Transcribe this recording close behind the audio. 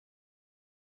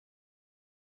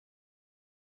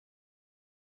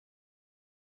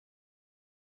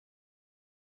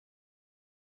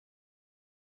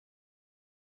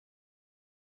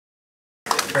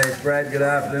Thanks, Brad. Good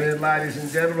afternoon, ladies and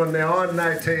gentlemen. Now, I'm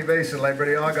no TV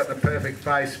celebrity. I got the perfect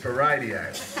face for radio.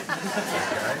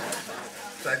 Okay?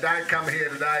 So don't come here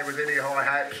today with any high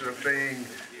hopes of being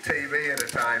TV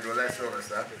entertained or that sort of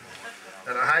stuff.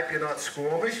 And I hope you're not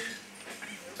squamish,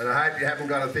 and I hope you haven't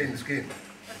got a thin skin.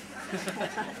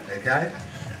 Okay?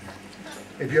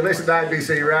 If you listen to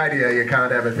ABC radio, you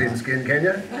can't have a thin skin, can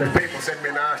you? Because people send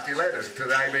me nasty letters to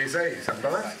the ABC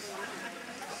sometimes.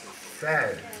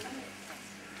 So,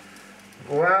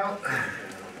 well,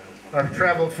 I've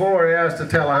travelled 4 hours to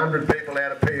tell 100 people how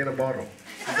to pee in a bottle.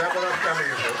 Is that what I've come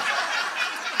here for?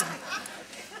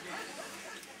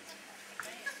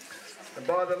 And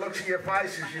by the looks of your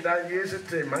faces, you don't use it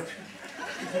too much.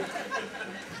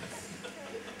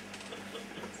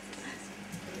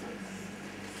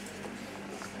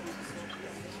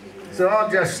 So I'll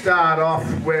just start off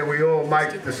where we all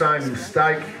make the same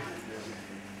mistake.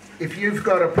 If you've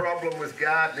got a problem with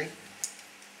gardening,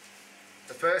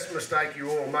 the first mistake you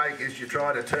all make is you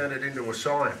try to turn it into a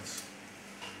science.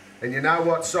 And you know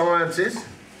what science is?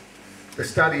 The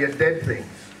study of dead things.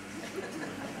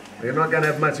 You're not going to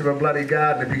have much of a bloody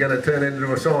garden if you're going to turn it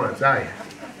into a science, eh?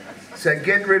 So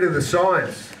get rid of the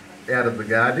science out of the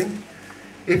gardening.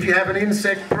 If you have an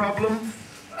insect problem,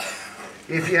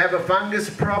 if you have a fungus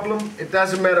problem, it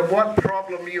doesn't matter what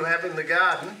problem you have in the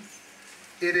garden,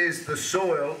 it is the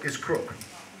soil is crook.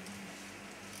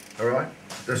 All right?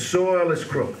 The soil is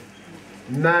crook.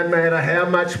 No matter how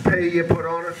much pee you put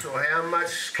on it or how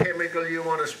much chemical you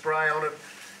want to spray on it,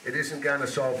 it isn't going to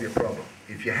solve your problem.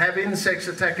 If you have insects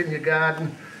attacking your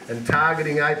garden and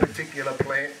targeting a particular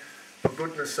plant, for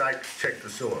goodness sake, check the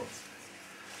soil.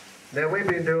 Now, we've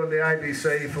been doing the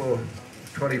ABC for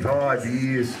 25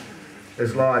 years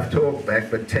as live talk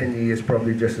back, but 10 years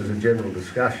probably just as a general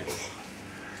discussion.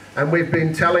 And we've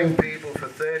been telling people for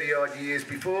 30 odd years,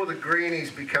 before the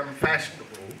greenies become fashionable,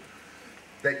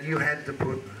 that you had to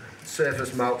put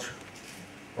surface mulch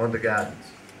on the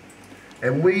gardens.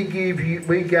 And we gave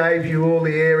you all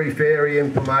the airy-fairy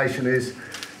information is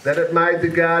that it made the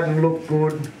garden look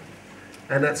good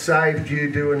and it saved you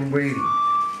doing weeding.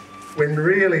 When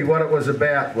really what it was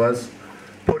about was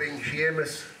putting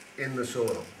humus in the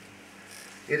soil.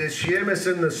 It is humus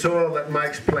in the soil that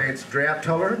makes plants drought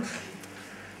tolerant,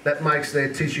 that makes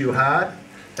their tissue hard,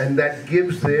 and that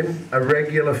gives them a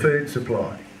regular food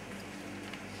supply.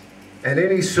 And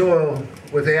any soil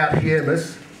without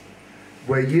humus,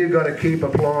 where you've got to keep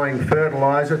applying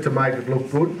fertiliser to make it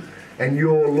look good, and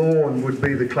your lawn would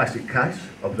be the classic case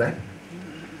of that,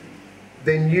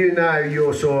 then you know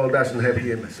your soil doesn't have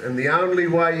humus. And the only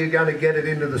way you're going to get it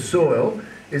into the soil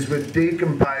is with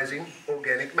decomposing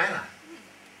organic matter.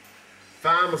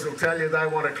 Farmers will tell you they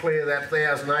want to clear that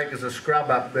 1,000 acres of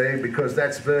scrub up there because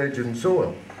that's virgin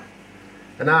soil.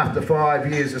 And after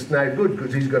 5 years it's no good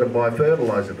because he's got to buy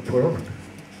fertiliser to put on it.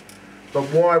 But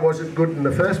why was it good in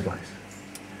the first place?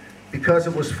 Because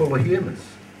it was full of humus.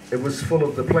 It was full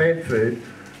of the plant food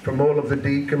from all of the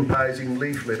decomposing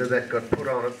leaf litter that got put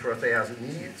on it for 1,000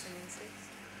 years.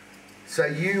 So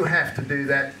you have to do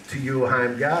that to your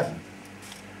home garden.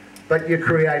 But you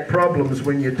create problems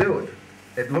when you do it.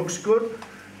 It looks good,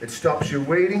 it stops your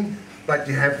weeding, but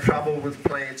you have trouble with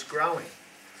plants growing.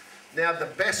 Now, the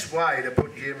best way to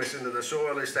put humus into the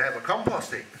soil is to have a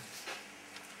compost heap.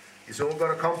 You've all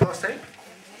got a compost heap?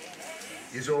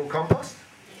 You've all compost?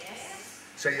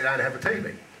 So you don't have a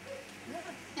TV.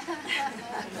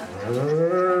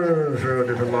 Oh, threw a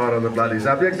different light on the bloody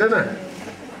subject, didn't it?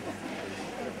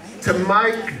 To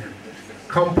make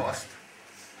compost,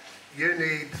 you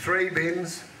need 3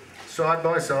 bins side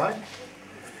by side.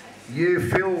 You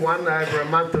fill one over a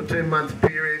month or 2 month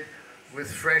period with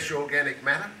fresh organic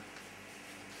matter.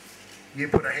 You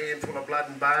put a handful of blood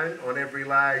and bone on every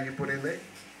layer you put in there.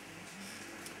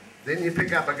 Then you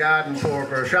pick up a garden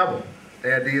fork or a shovel.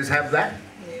 Now, do you have that?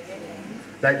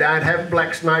 They don't have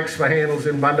black snakes for handles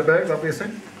in Bundaberg,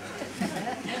 obviously.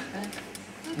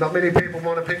 Not many people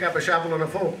want to pick up a shovel and a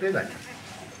fork, do they?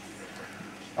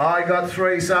 I got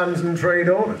 3 sons and 3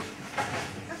 daughters.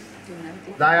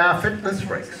 They are fitness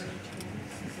freaks.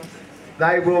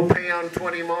 They will pound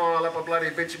 20 mile up a bloody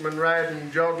bitumen road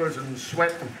and joggers and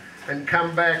sweat and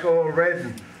come back all red,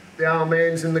 and the old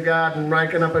man's in the garden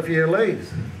raking up a few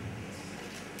leaves.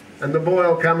 And the boy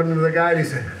will come into the gate, he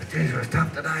said, "Geez, it was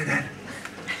tough today, Dad.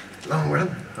 Long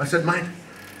run." I said, "Mate,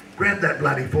 grab that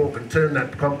bloody fork and turn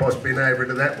that compost bin over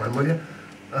into that one, will you?"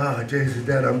 "Oh, Jesus,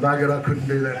 Dad, I'm buggered, I couldn't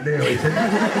do that now," he said.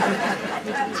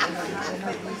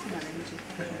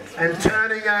 And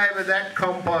turning over that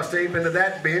compost heap into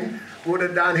that bin would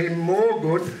have done him more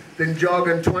good than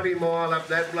jogging 20 mile up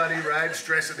that bloody road,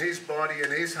 stressing his body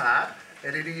and his heart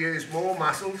and it'll use more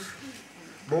muscles,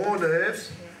 more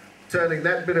nerves, turning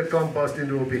that bit of compost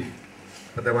into a bin.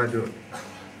 But they won't do it.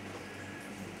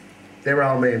 They're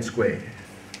old man square.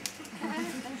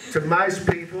 To most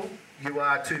people, you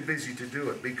are too busy to do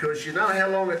it, because you know how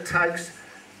long it takes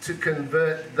to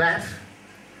convert that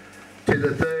to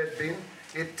the third bin?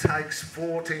 It takes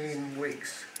 14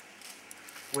 weeks.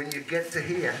 When you get to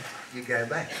here, you go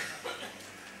back.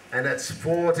 And it's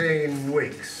 14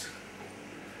 weeks.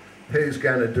 Who's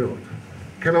going to do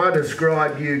it? Can I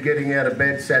describe you getting out of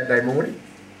bed Saturday morning?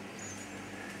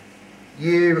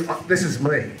 This is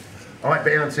me. I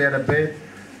bounce out of bed,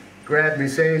 grab my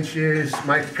sand shoes,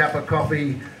 make a cup of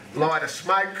coffee, light a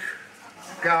smoke,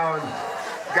 go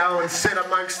and sit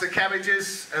amongst the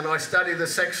cabbages, and I study the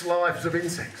sex lives of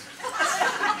insects.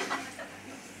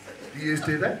 Do you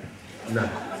do that? No.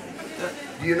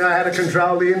 Do you know how to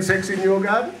control the insects in your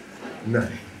garden? No.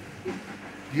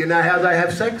 Do you know how they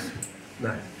have sex?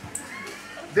 No.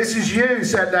 This is you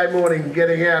Saturday morning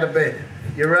getting out of bed.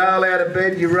 You roll out of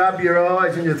bed, you rub your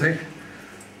eyes and you think,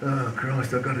 oh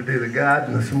Christ, I've got to do the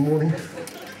garden this morning.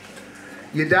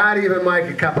 You don't even make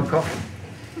a cup of coffee.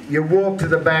 You walk to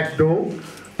the back door,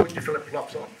 put your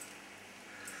flip-flops on.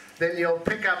 Then you'll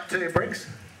pick up 2 bricks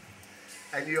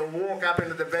and you'll walk up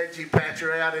into the veggie patch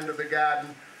or out into the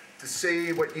garden to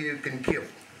see what you can kill.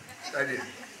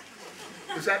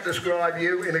 Does that describe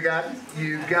you in a garden?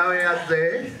 You go out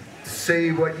there to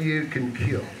see what you can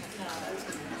kill.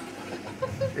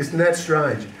 Isn't that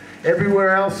strange? Everywhere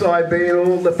else I've been,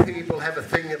 all the people have a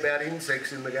thing about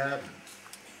insects in the garden.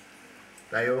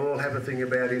 They all have a thing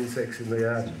about insects in the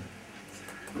garden.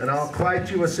 And I'll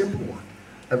quote you a simple one,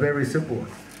 a very simple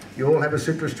one. You all have a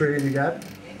citrus tree in your garden?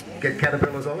 Get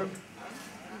caterpillars on it?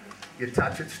 You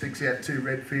touch it, sticks out 2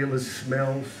 red feelers,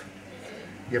 smells.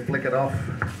 You flick it off,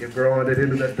 you grind it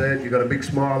into that dirt, you've got a big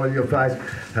smile on your face.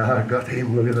 Oh, got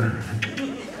him, look at that.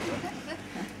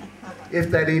 If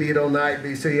that idiot on the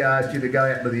ABC asked you to go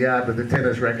out into the yard with a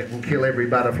tennis racket and kill every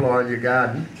butterfly in your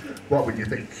garden, what would you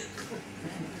think?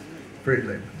 Fruit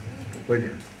Loop, would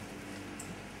you?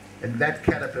 And that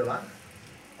caterpillar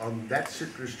on that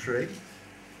citrus tree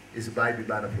is a baby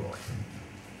butterfly.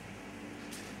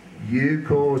 You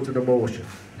caused an abortion.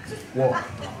 Why?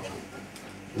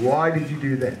 Why did you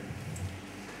do that?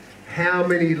 How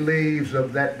many leaves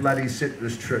of that bloody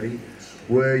citrus tree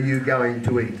were you going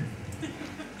to eat?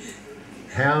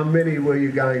 How many were you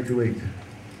going to eat?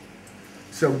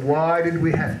 So why did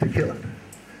we have to kill it?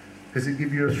 Does it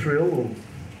give you a thrill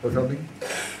or something?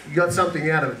 You got something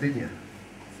out of it, didn't you?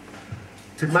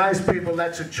 To most people,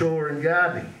 that's a chore in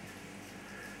gardening.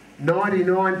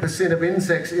 99% of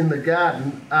insects in the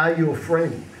garden are your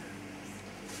friend.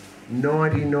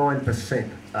 99%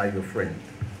 are your friend.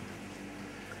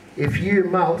 If you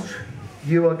mulch,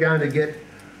 you are going to get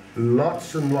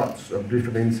lots and lots of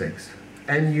different insects.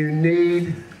 And you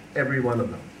need every one of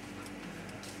them.